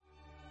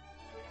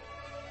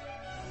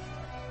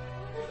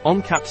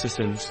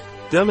Oncapsisens,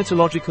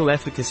 dermatological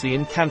efficacy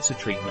in cancer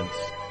treatments.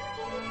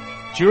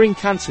 During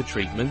cancer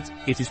treatment,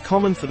 it is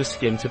common for the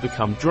skin to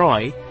become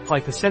dry,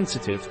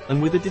 hypersensitive,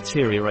 and with a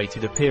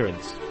deteriorated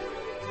appearance.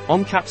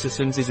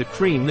 Oncapsisens is a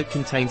cream that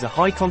contains a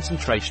high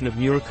concentration of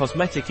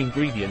neurocosmetic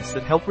ingredients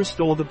that help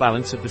restore the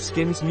balance of the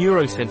skin's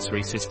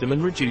neurosensory system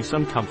and reduce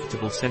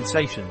uncomfortable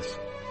sensations.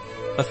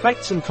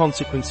 Effects and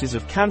consequences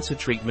of cancer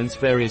treatments.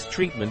 Various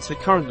treatments are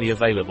currently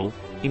available,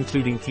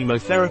 including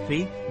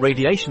chemotherapy,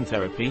 radiation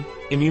therapy,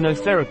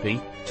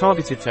 immunotherapy,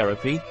 targeted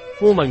therapy,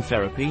 hormone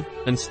therapy,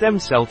 and stem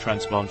cell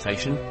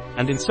transplantation,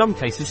 and in some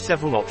cases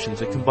several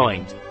options are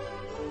combined.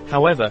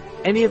 However,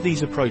 any of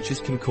these approaches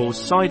can cause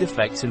side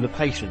effects in the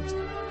patient.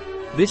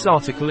 This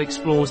article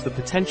explores the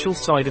potential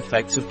side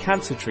effects of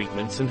cancer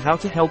treatments and how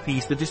to help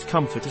ease the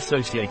discomfort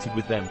associated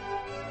with them.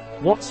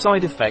 What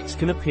side effects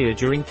can appear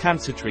during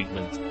cancer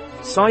treatment?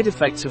 Side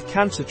effects of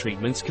cancer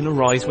treatments can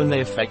arise when they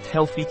affect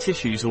healthy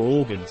tissues or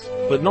organs,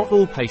 but not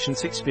all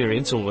patients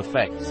experience all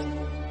effects.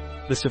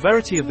 The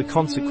severity of the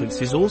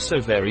consequences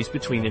also varies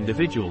between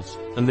individuals,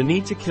 and the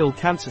need to kill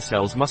cancer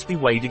cells must be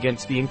weighed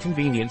against the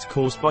inconvenience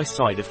caused by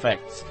side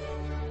effects.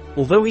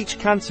 Although each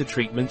cancer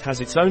treatment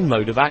has its own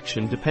mode of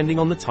action depending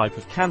on the type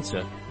of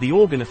cancer, the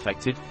organ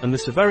affected, and the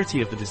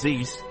severity of the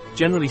disease,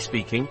 generally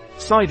speaking,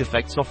 side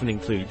effects often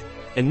include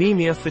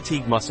anemia,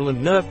 fatigue, muscle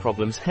and nerve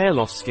problems, hair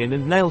loss, skin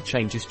and nail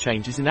changes,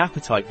 changes in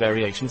appetite,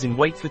 variations in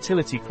weight,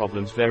 fertility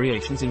problems,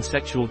 variations in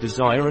sexual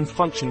desire and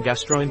function,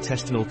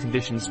 gastrointestinal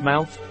conditions,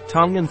 mouth,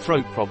 tongue and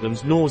throat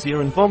problems, nausea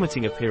and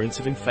vomiting, appearance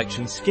of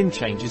infection, skin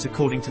changes.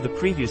 According to the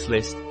previous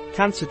list,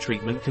 cancer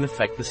treatment can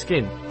affect the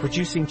skin,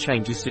 producing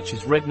changes such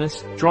as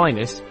redness,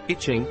 dryness,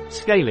 itching,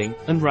 scaling,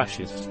 and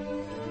rashes.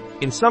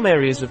 In some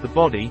areas of the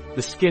body,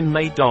 the skin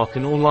may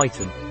darken or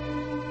lighten.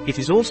 It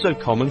is also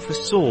common for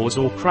sores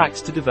or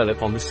cracks to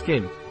develop on the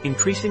skin,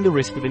 increasing the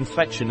risk of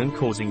infection and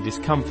causing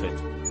discomfort.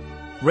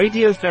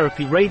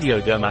 Radiotherapy.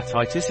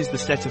 Radiodermatitis is the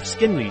set of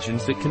skin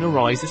lesions that can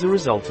arise as a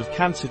result of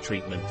cancer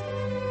treatment.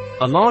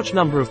 A large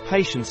number of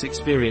patients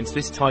experience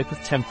this type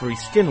of temporary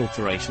skin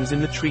alterations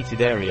in the treated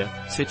area,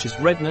 such as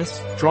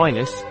redness,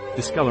 dryness,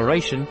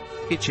 discoloration,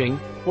 itching,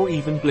 or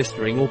even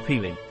blistering or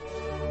peeling.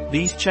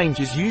 These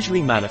changes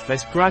usually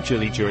manifest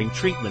gradually during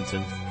treatment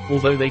and,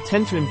 although they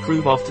tend to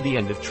improve after the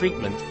end of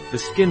treatment, the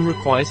skin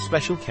requires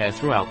special care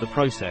throughout the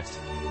process.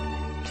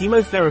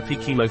 Chemotherapy.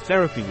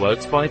 Chemotherapy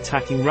works by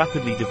attacking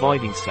rapidly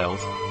dividing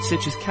cells,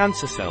 such as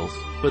cancer cells,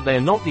 but they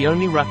are not the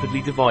only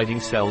rapidly dividing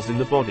cells in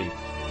the body.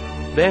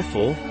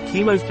 Therefore,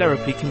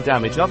 chemotherapy can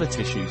damage other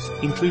tissues,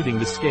 including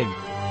the skin.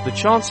 The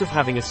chance of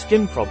having a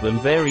skin problem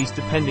varies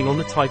depending on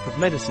the type of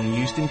medicine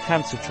used in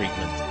cancer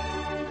treatment.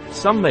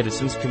 Some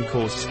medicines can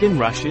cause skin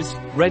rashes,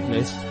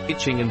 redness,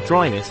 itching and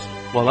dryness,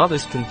 while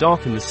others can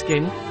darken the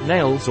skin,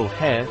 nails or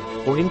hair,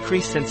 or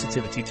increase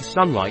sensitivity to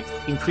sunlight,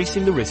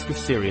 increasing the risk of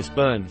serious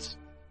burns.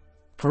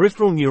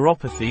 Peripheral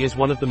neuropathy is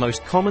one of the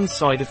most common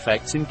side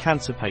effects in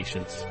cancer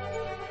patients.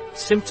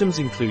 Symptoms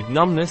include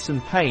numbness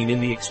and pain in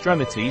the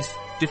extremities,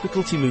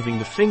 difficulty moving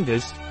the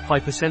fingers,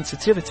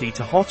 hypersensitivity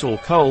to hot or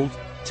cold,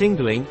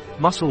 tingling,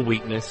 muscle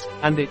weakness,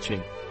 and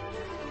itching.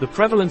 The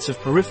prevalence of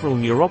peripheral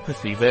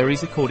neuropathy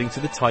varies according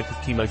to the type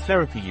of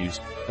chemotherapy used,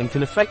 and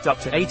can affect up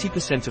to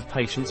 80% of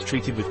patients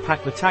treated with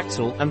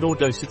paclitaxel and or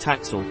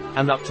docetaxel,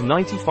 and up to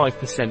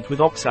 95% with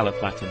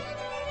oxaliplatin.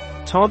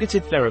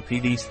 Targeted therapy.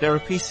 These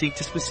therapies seek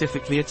to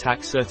specifically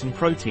attack certain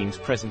proteins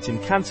present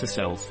in cancer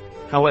cells.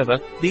 However,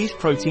 these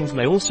proteins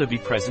may also be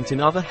present in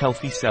other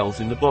healthy cells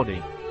in the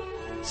body.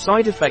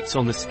 Side effects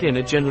on the skin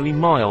are generally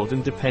mild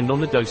and depend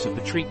on the dose of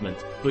the treatment,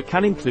 but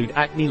can include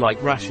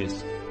acne-like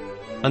rashes.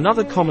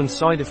 Another common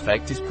side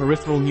effect is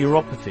peripheral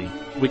neuropathy,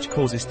 which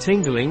causes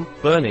tingling,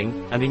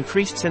 burning, and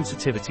increased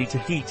sensitivity to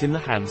heat in the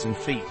hands and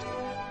feet.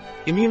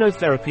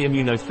 Immunotherapy.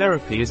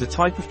 Immunotherapy is a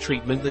type of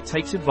treatment that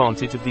takes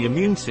advantage of the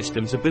immune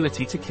system's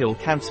ability to kill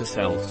cancer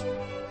cells.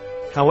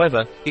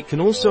 However, it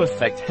can also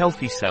affect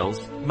healthy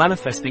cells,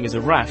 manifesting as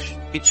a rash,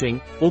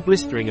 itching, or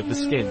blistering of the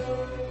skin.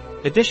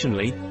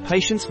 Additionally,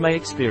 patients may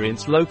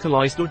experience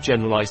localized or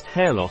generalized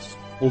hair loss,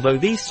 although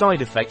these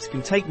side effects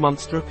can take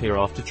months to appear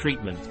after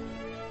treatment.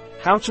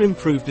 How to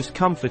improve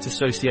discomfort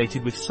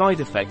associated with side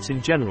effects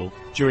in general.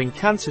 During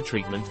cancer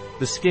treatment,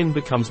 the skin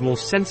becomes more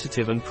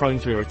sensitive and prone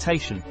to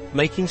irritation,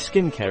 making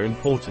skincare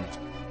important.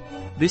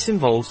 This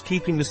involves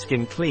keeping the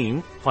skin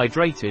clean,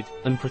 hydrated,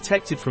 and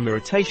protected from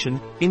irritation,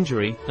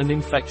 injury, and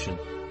infection.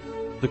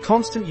 The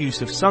constant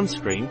use of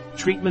sunscreen,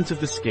 treatment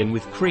of the skin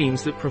with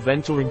creams that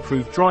prevent or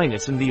improve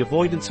dryness, and the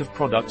avoidance of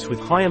products with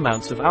high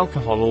amounts of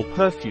alcohol or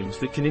perfumes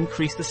that can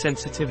increase the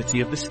sensitivity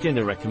of the skin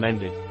are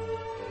recommended.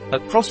 At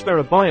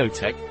Prospera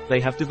Biotech, they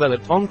have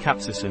developed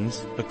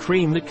Oncapsisens, a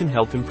cream that can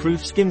help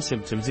improve skin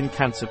symptoms in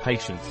cancer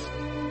patients.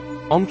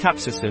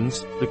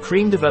 Oncapsisens, the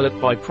cream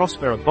developed by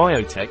Prospera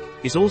Biotech,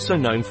 is also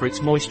known for its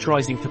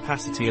moisturizing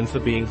capacity and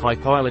for being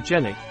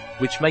hypoallergenic,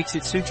 which makes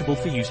it suitable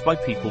for use by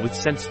people with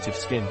sensitive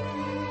skin.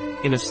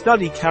 In a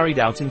study carried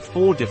out in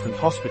 4 different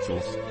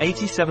hospitals,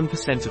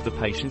 87% of the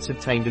patients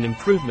obtained an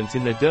improvement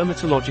in their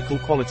dermatological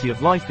quality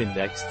of life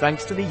index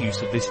thanks to the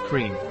use of this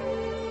cream.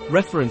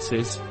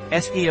 References,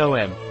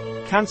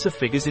 SEOM. Cancer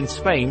Figures in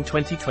Spain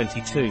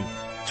 2022.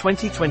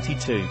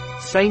 2022.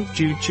 St.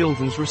 Jude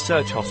Children's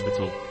Research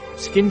Hospital.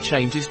 Skin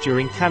Changes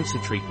During Cancer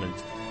Treatment.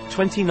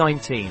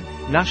 2019.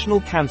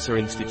 National Cancer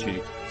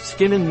Institute.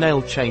 Skin and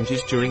Nail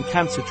Changes During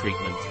Cancer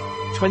Treatment.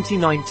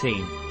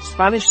 2019.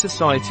 Spanish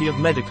Society of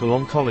Medical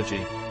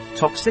Oncology.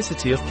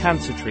 Toxicity of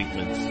Cancer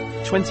Treatments.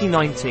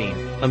 2019.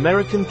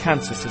 American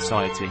Cancer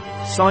Society.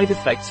 Side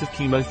Effects of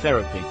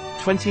Chemotherapy.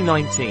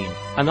 2019.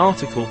 An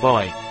article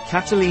by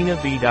Catalina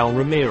Vidal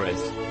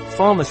Ramirez,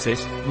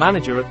 pharmacist,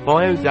 manager at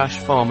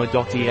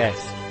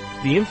bio-pharma.es.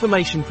 The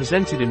information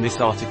presented in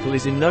this article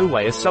is in no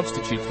way a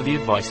substitute for the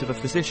advice of a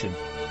physician.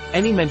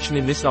 Any mention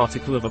in this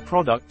article of a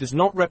product does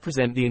not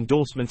represent the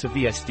endorsement of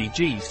the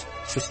SDGs,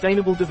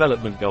 Sustainable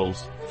Development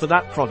Goals, for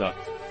that product.